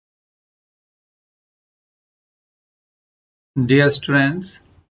Dear students,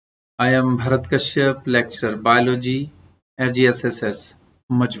 I am Bharat Kashyap, lecturer Biology at GSSS,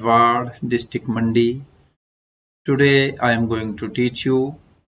 Majwad, District Mandi. Today I am going to teach you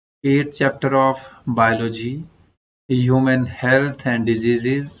 8th chapter of Biology, Human Health and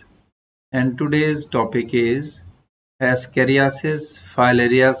Diseases, and today's topic is Ascariasis,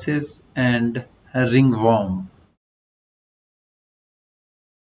 Filariasis and Ringworm.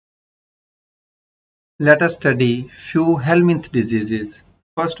 Let us study few Helminth diseases.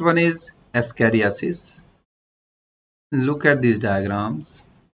 First one is Ascariasis. Look at these diagrams.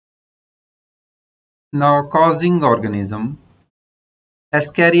 Now, causing organism.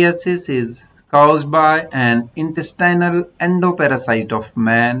 Ascariasis is caused by an intestinal endoparasite of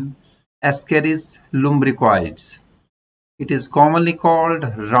man, Ascaris lumbricoides. It is commonly called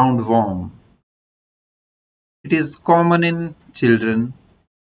roundworm. It is common in children.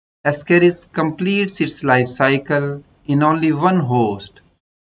 Ascaris completes its life cycle in only one host,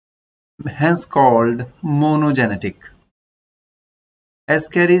 hence called monogenetic.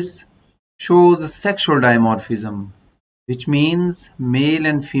 Ascaris shows sexual dimorphism, which means male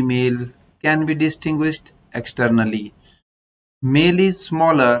and female can be distinguished externally. Male is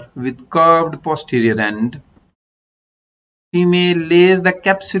smaller with curved posterior end. Female lays the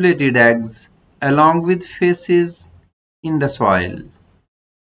capsulated eggs along with faces in the soil.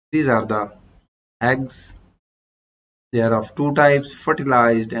 These are the eggs. They are of two types,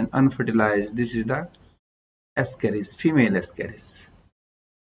 fertilized and unfertilized. This is the Ascaris, female Ascaris.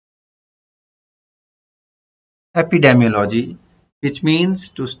 Epidemiology, which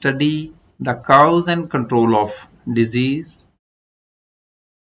means to study the cause and control of disease.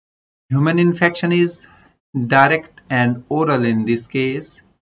 Human infection is direct and oral in this case.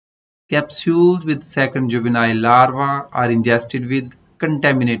 Capsules with second juvenile larvae are ingested with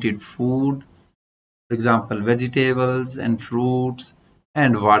contaminated food, for example, vegetables and fruits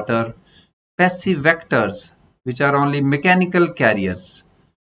and water. Passive vectors, which are only mechanical carriers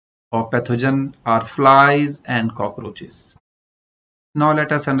of pathogen, are flies and cockroaches. Now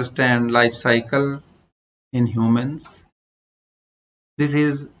let us understand life cycle in humans. This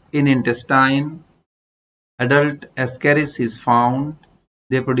is in intestine. Adult Ascaris is found.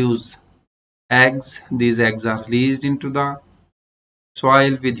 They produce eggs. These eggs are released into the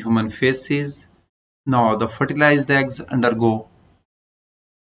soil with human faces. Now the fertilized eggs undergo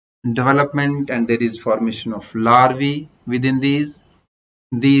development and there is formation of larvae within these.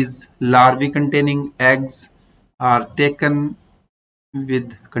 These larvae containing eggs are taken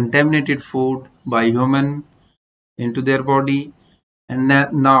with contaminated food by human into their body, and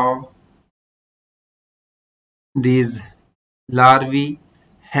now these larvae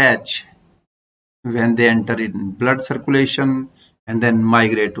hatch when they enter in blood circulation and then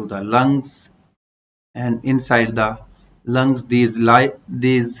migrate to the lungs, and inside the lungs these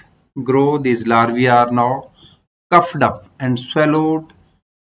grow. These larvae are now cuffed up and swallowed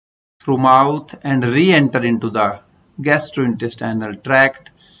through mouth and re-enter into the gastrointestinal tract,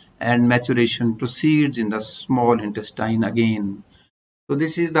 and maturation proceeds in the small intestine again. So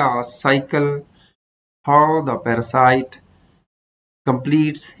this is the cycle how the parasite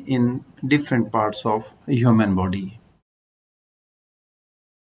completes in different parts of human body.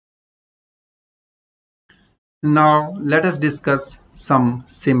 Now let us discuss some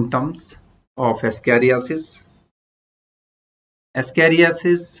symptoms of Ascariasis.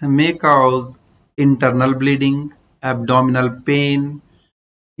 Ascariasis may cause internal bleeding, abdominal pain,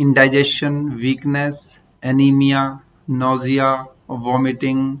 indigestion, weakness, anemia, nausea,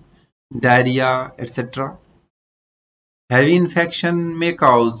 vomiting, diarrhea, etc. Heavy infection may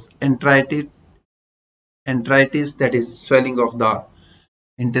cause enteritis, that is swelling of the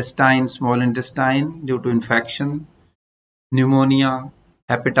intestine, small intestine due to infection, pneumonia,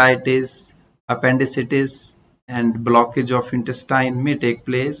 hepatitis, appendicitis, and blockage of intestine may take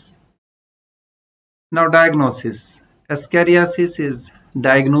place. Now diagnosis. Ascariasis is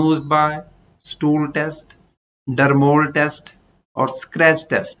diagnosed by stool test, dermal test or scratch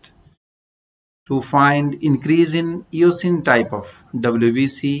test to find increase in eosin type of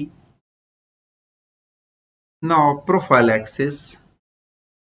WBC. Now prophylaxis.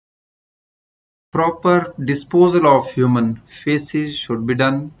 Proper disposal of human feces should be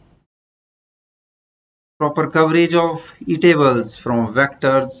done. Proper coverage of eatables from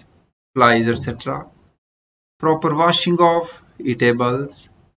vectors, flies, etc. Proper washing of eatables.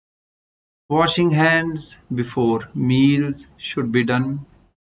 Washing hands before meals should be done.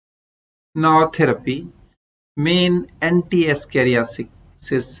 Now therapy. Main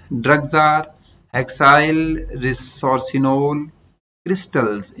anti-Ascariasis drugs are hexyl resorcinol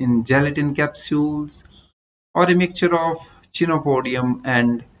crystals in gelatin capsules or a mixture of chenopodium,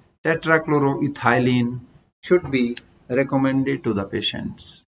 and tetrachloroethylene should be recommended to the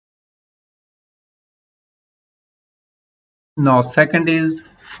patients. Now, second is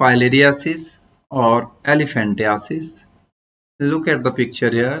filariasis or elephantiasis. Look at the picture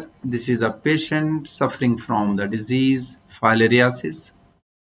here. This is a patient suffering from the disease filariasis.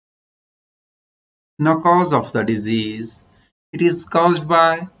 Now, cause of the disease. It is caused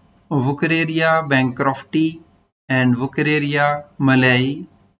by Wuchereria bancrofti and Wuchereria malayi,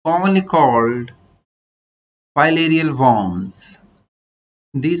 commonly called filarial worms.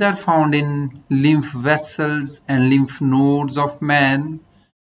 These are found in lymph vessels and lymph nodes of man.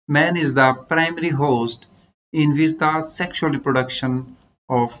 Man is the primary host in which the sexual reproduction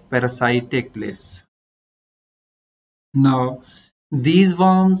of parasite take place. Now, these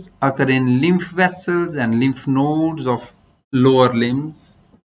worms occur in lymph vessels and lymph nodes of lower limbs.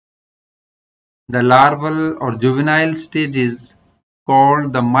 The larval or juvenile stages,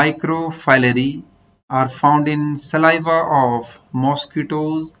 called the microfilary, are found in saliva of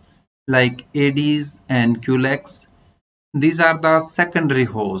mosquitoes like Aedes and Culex. These are the secondary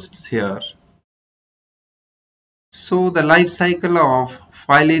hosts here. So the life cycle of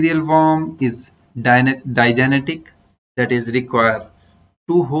filarial worm is digenetic, that is require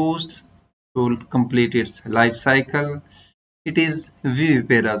two hosts to complete its life cycle. It is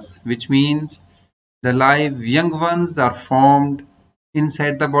viviparous, which means the live young ones are formed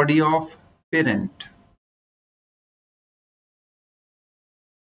inside the body of parent.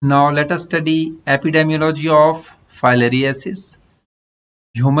 Now let us study epidemiology of filariasis.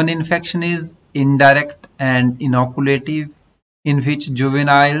 Human infection is indirect and inoculative, in which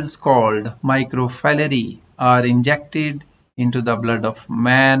juveniles called microfilary are injected into the blood of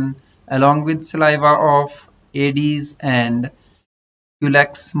man along with saliva of Aedes and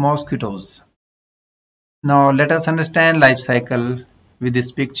Culex mosquitoes. Now let us understand life cycle with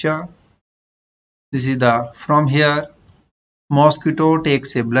this picture. This is the from here mosquito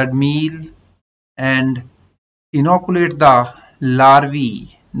takes a blood meal and inoculate the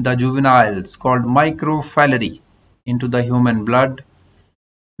larvae, the juveniles called microfilary, into the human blood.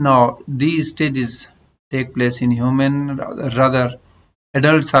 Now these stages take place in human, rather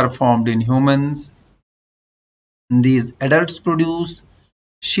adults are formed in humans. These adults produce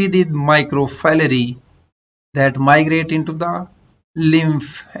sheathed microfilary that migrate into the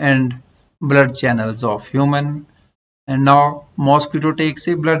lymph and blood channels of human. And now mosquito takes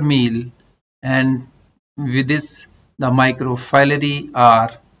a blood meal, and with this the microfilary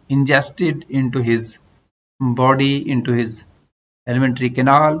are ingested into his body, into his alimentary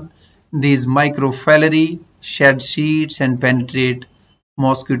canal. These microfilary shed sheets and penetrate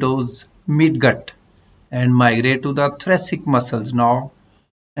mosquitoes' midgut and migrate to the thoracic muscles now.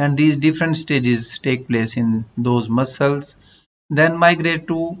 And these different stages take place in those muscles, then migrate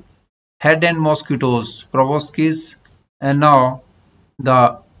to head and mosquitoes proboscis, and now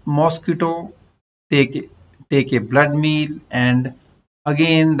the mosquito take a blood meal, and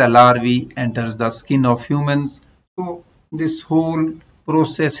again the larvae enters the skin of humans. So this whole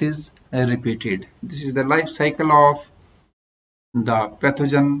process is repeated. This is the life cycle of the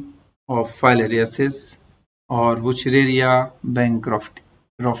pathogen of filariasis or Wuchereria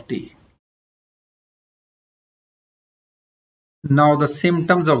bancrofti. Now the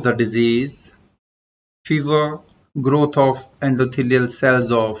symptoms of the disease: fever, growth of endothelial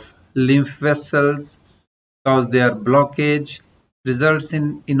cells of lymph vessels cause their blockage, results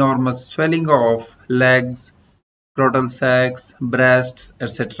in enormous swelling of legs, scrotal sacs, breasts,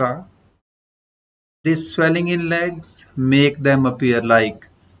 etc. This swelling in legs make them appear like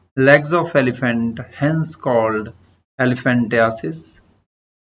legs of elephant, hence called elephantiasis.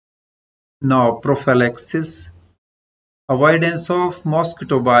 Now prophylaxis: avoidance of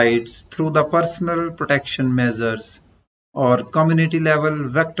mosquito bites through the personal protection measures or community level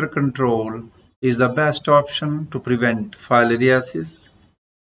vector control is the best option to prevent filariasis.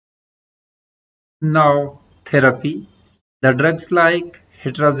 Now therapy: the drugs like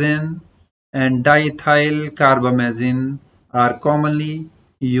hetrazine and diethylcarbamazine are commonly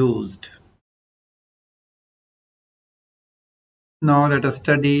used. Now let us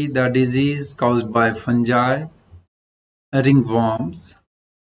study the disease caused by fungi, ringworms.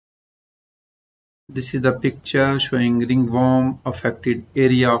 This is the picture showing ringworm affected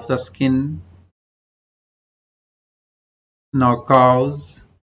area of the skin. Now cause: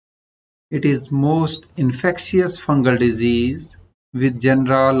 it is most infectious fungal disease with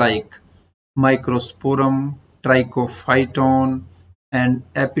genera like Microsporum, Trichophyton, and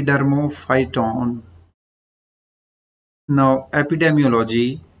Epidermophyton. Now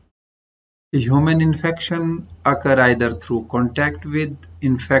epidemiology: A human infection occur either through contact with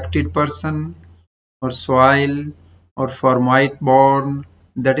infected person or soil or formite-borne,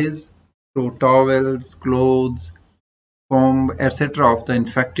 that is, through towels, clothes, foam, etc. of the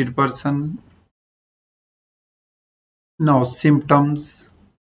infected person. Now, symptoms.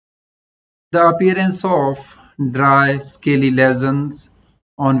 The appearance of dry, scaly lesions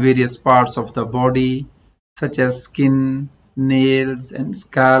on various parts of the body, such as skin, nails, and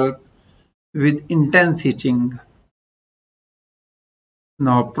scalp, with intense itching.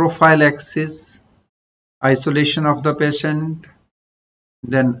 Now, prophylaxis, isolation of the patient.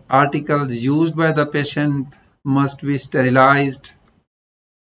 Then, articles used by the patient must be sterilized.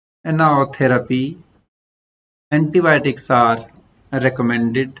 And now, therapy. Antibiotics are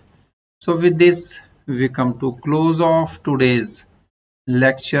recommended. So, with this, we come to close of today's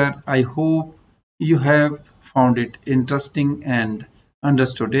lecture. I hope you have found it interesting and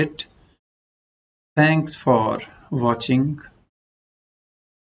understood it. Thanks for watching.